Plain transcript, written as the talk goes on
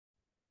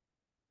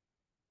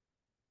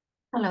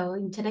Hello,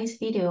 in today's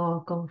video,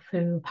 I'll go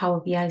through Power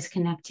BI's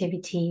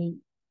connectivity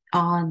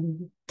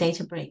on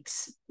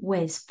Databricks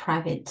with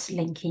private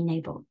link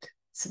enabled,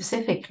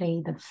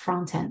 specifically the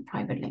front-end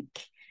private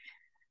link.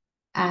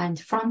 And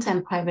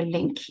front-end private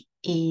link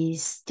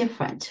is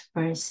different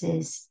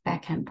versus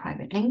back-end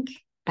private link.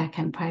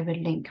 Back-end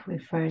private link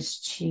refers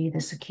to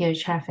the secure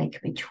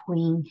traffic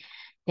between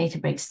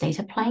Databricks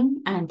data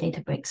plane and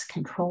Databricks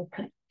control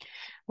plane,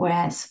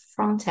 whereas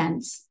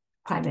front-end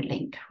private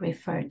link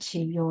refer to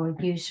your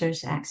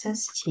user's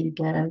access to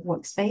the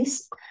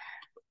workspace,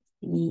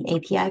 the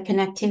API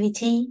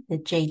connectivity, the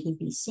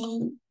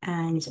JDBC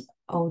and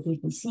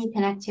ODBC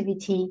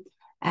connectivity,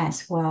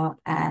 as well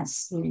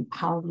as the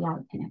Power BI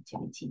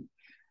connectivity.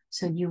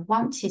 So you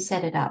want to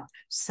set it up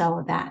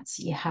so that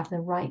you have the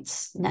right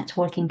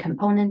networking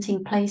component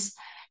in place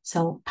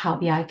so Power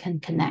BI can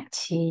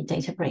connect to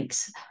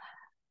Databricks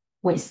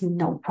with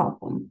no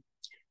problem.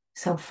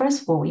 So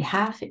first of all, we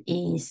have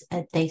is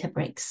a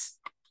Databricks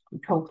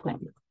control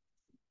plane.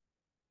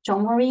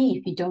 Don't worry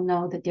if you don't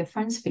know the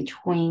difference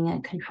between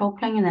a control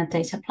plane and a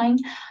data plane.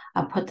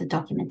 I'll put the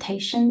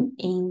documentation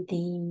in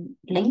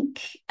the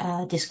link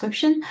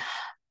description,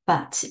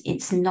 but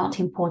it's not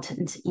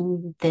important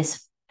in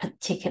this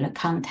particular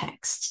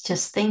context.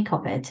 Just think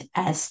of it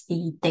as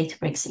the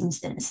Databricks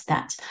instance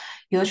that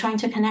you're trying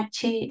to connect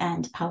to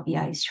and Power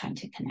BI is trying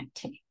to connect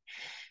to.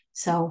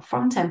 So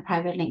front-end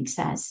private link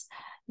says,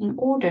 in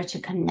order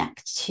to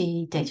connect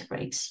to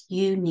Databricks,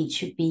 you need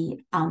to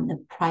be on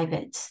the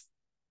private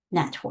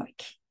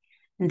network.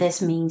 And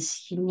this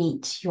means you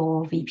need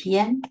your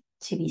VPN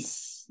to be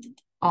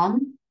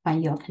on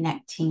when you're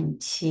connecting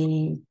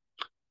to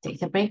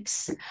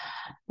Databricks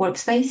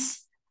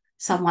workspace.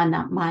 Someone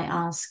might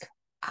ask,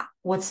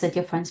 what's the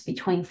difference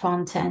between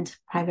front-end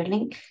private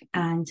link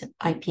and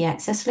IP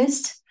access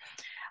list?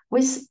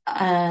 With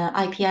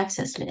IP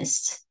access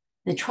list,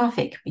 the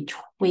traffic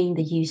between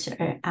the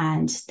user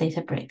and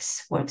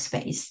Databricks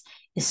workspace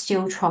is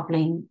still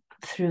traveling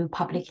through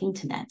public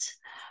internet,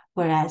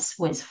 whereas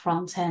with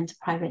front-end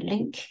private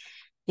link,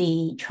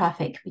 the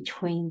traffic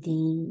between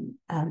the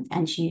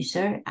end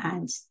user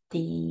and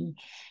the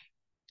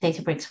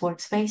Databricks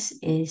workspace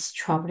is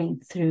traveling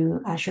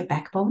through Azure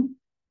Backbone.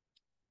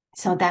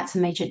 So that's a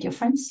major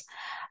difference.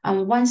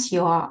 And once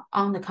you are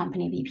on the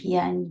company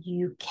VPN,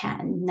 you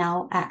can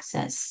now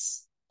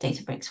access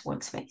Databricks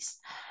workspace.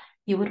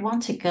 You would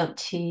want to go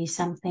to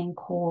something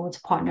called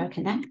Partner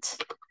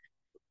Connect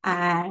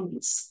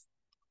and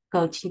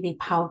go to the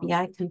Power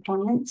BI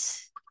component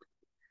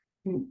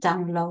and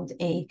download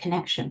a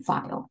connection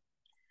file.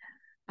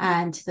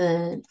 And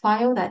the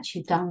file that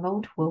you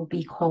download will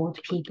be called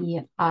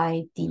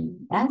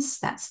PBIDS,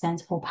 that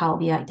stands for Power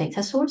BI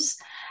Data Source.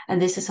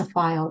 And this is a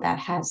file that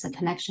has a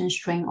connection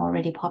string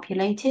already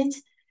populated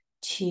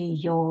to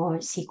your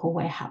SQL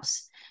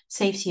warehouse.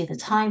 Saves you the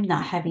time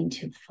not having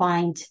to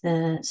find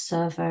the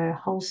server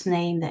host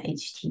name, the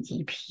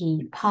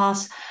HTTP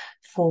path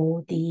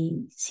for the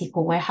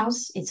SQL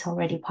warehouse. It's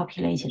already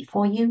populated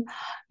for you.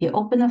 You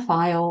open the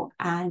file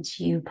and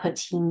you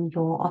put in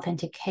your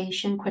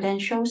authentication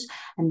credentials,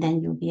 and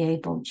then you'll be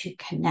able to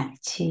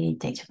connect to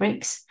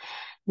Databricks.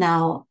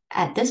 Now,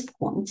 at this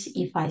point,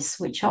 if I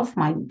switch off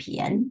my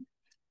VPN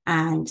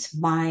and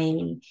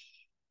my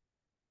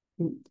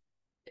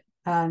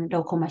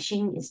local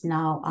machine is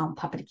now on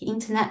public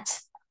internet,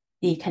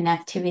 the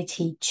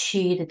connectivity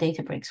to the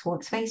Databricks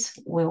workspace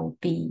will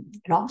be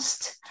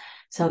lost.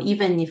 So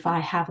even if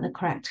I have the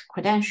correct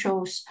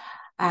credentials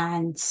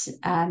and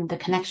the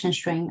connection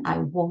string, I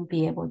won't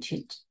be able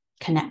to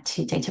connect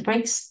to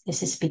Databricks.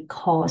 This is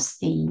because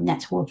the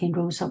networking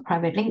rules of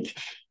private link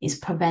is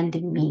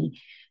preventing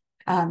me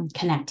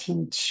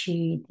connecting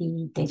to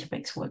the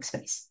Databricks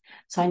workspace.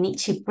 So I need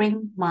to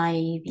bring my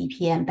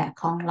VPN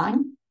back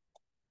online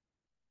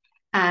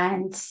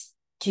and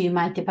do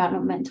my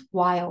development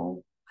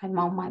while I'm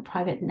on my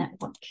private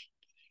network.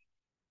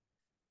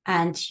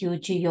 And you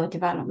do your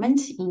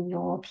development in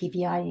your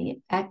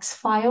PBIX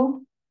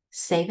file,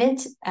 save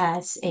it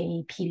as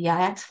a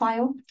PBIX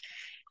file,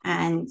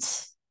 and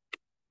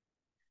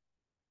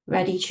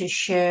ready to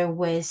share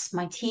with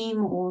my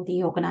team or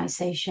the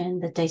organization,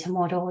 the data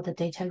model, or the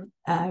data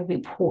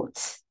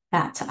report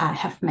that I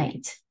have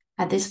made.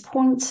 At this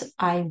point,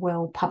 I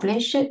will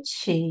publish it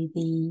to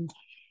the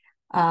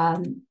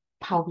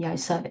Power BI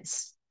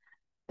service.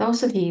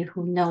 Those of you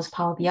who knows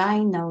Power BI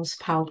knows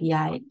Power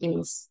BI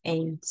is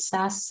a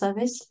SaaS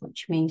service,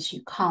 which means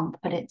you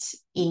can't put it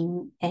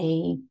in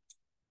a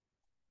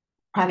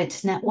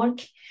private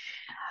network.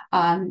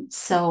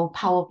 So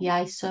Power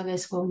BI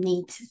service will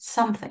need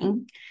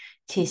something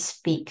to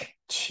speak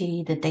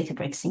to the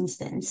Databricks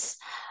instance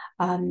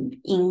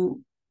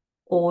in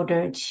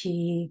order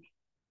to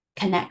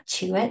connect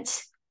to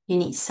it. You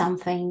need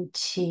something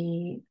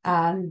to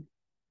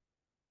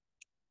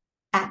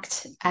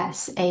act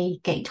as a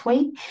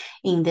gateway.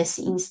 In this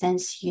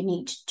instance, you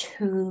need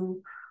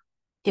two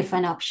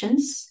different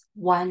options.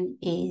 One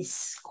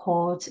is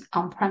called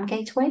on-prem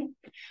gateway,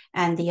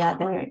 and the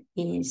other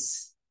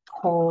is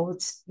called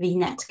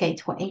VNet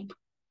gateway.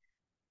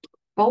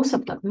 both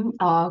of them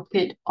are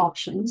good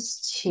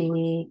options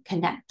to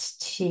connect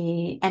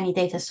to any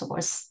data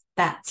source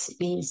that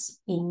is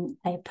in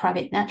a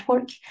private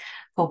network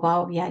for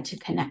Power BI to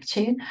connect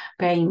to.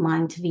 Bear in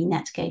mind,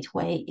 VNet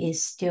Gateway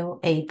is still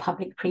a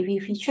public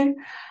preview feature.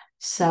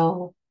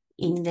 So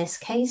in this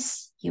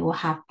case, you will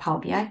have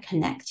Power BI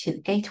connect to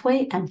the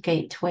gateway and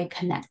gateway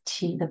connect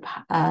to the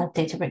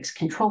Databricks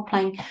control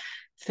plane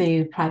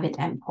through private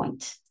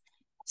endpoint.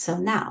 So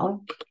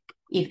now,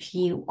 if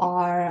you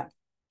are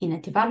in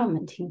a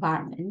development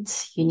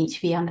environment, you need to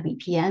be on the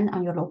VPN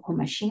on your local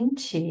machine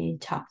to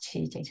talk to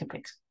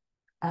Databricks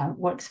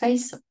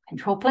workspace,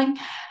 control plane.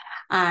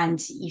 And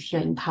if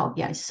you're in Power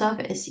BI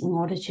service, in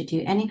order to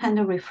do any kind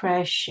of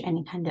refresh,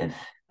 any kind of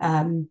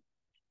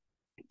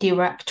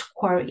direct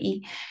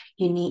query,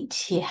 you need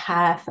to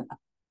have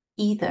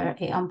either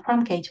a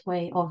on-prem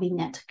gateway or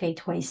VNet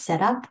gateway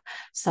set up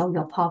so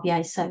your Power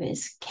BI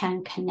service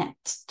can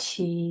connect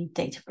to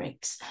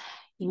Databricks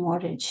in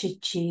order to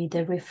do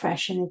the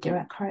refresh and the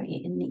direct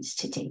query it needs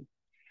to do.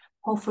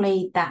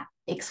 Hopefully that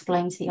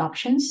explains the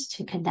options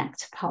to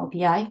connect Power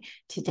BI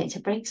to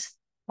Databricks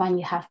when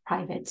you have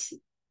private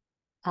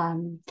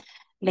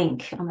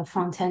link on the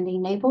front end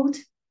enabled.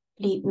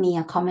 Leave me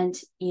a comment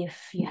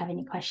if you have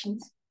any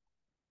questions.